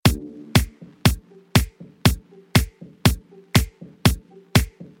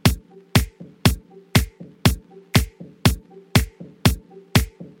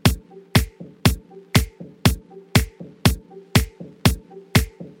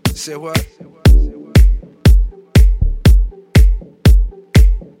Say what?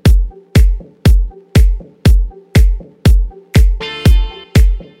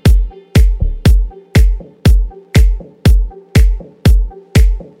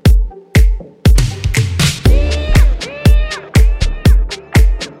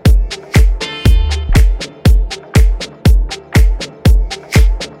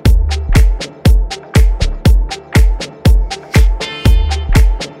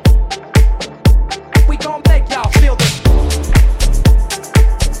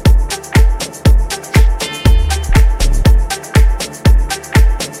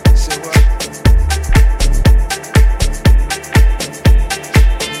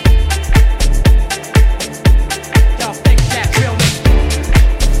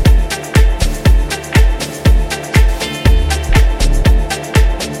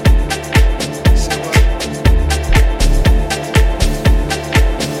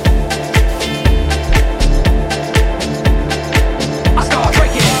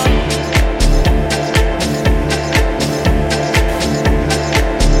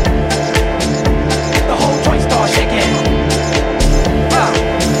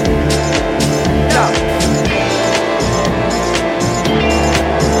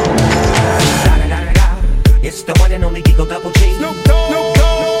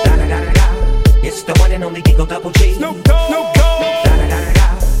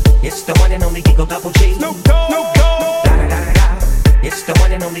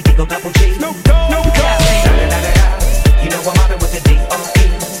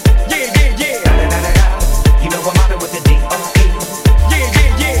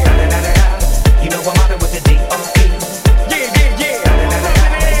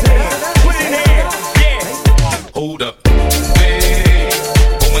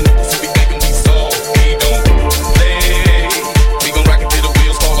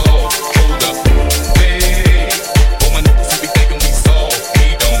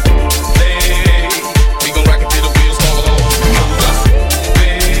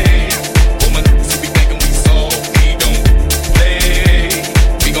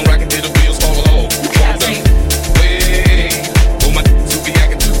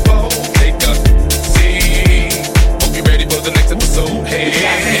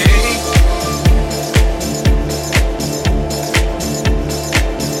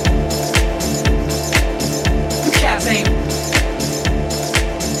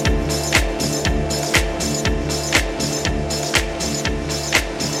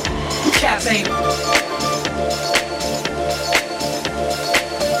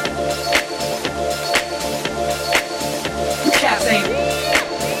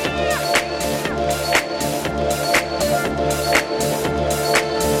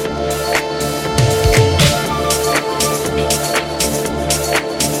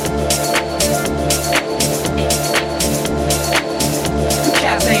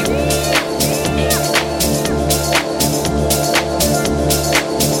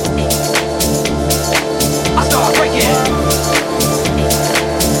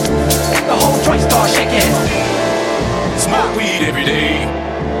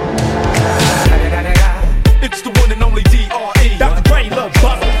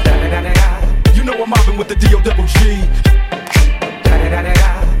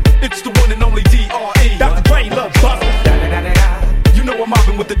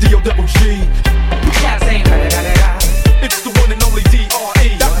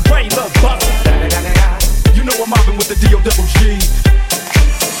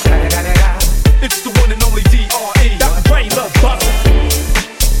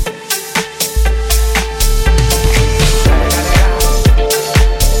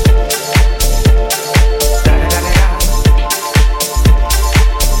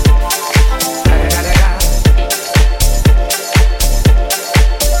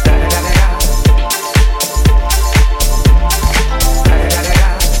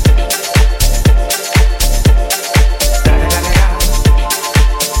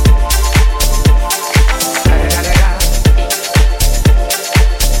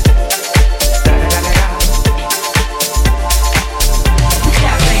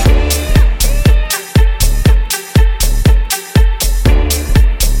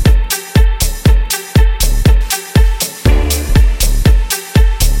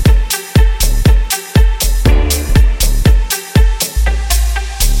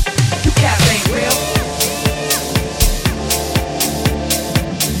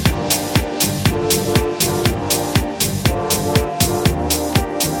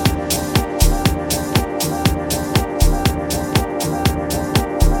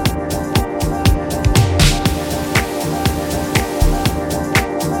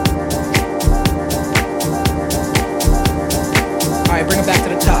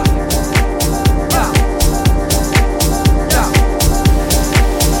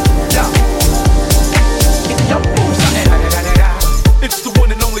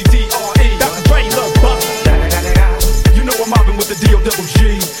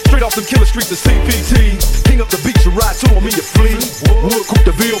 streets of CPT. King up the beach, you ride to him in your fleet. Wood, Coupe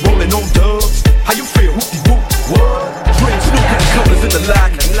de Ville, rolling on dubs. How you feel? Whoop-de-whoop. What? Dreams, new kind of colors in the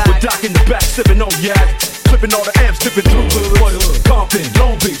lack. With Doc in the back, sipping on yak. Clipping all the amps, dipping through hood. Compton,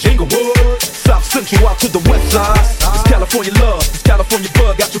 Long Beach, Inglewood. South Central out to the west side. It's California love, it's California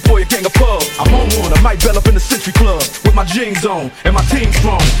bug. Got your boy a gang of pub. I'm on one, I might bell up in the Century Club. With my jeans on, and my team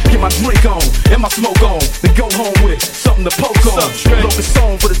strong. Get my drink on, and my smoke on. Then go home with something to poke on. Locust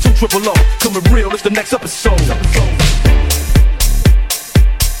song for the 200. Coming real, it's the next episode.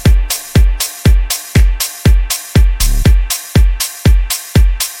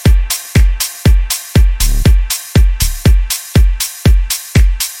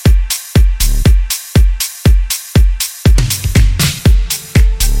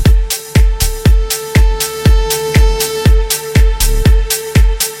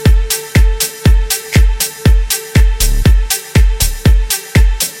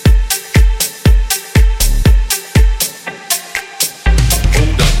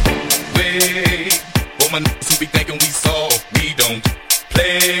 For my niggas who be thinking we soft, we don't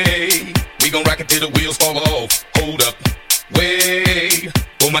play. We gon' rock it till the wheels fall off. Hold up, wait.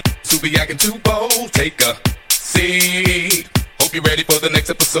 For my niggas who be acting too bold, take a seat. Hope you're ready for the next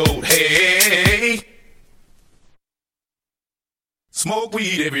episode. Hey, smoke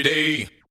weed every day.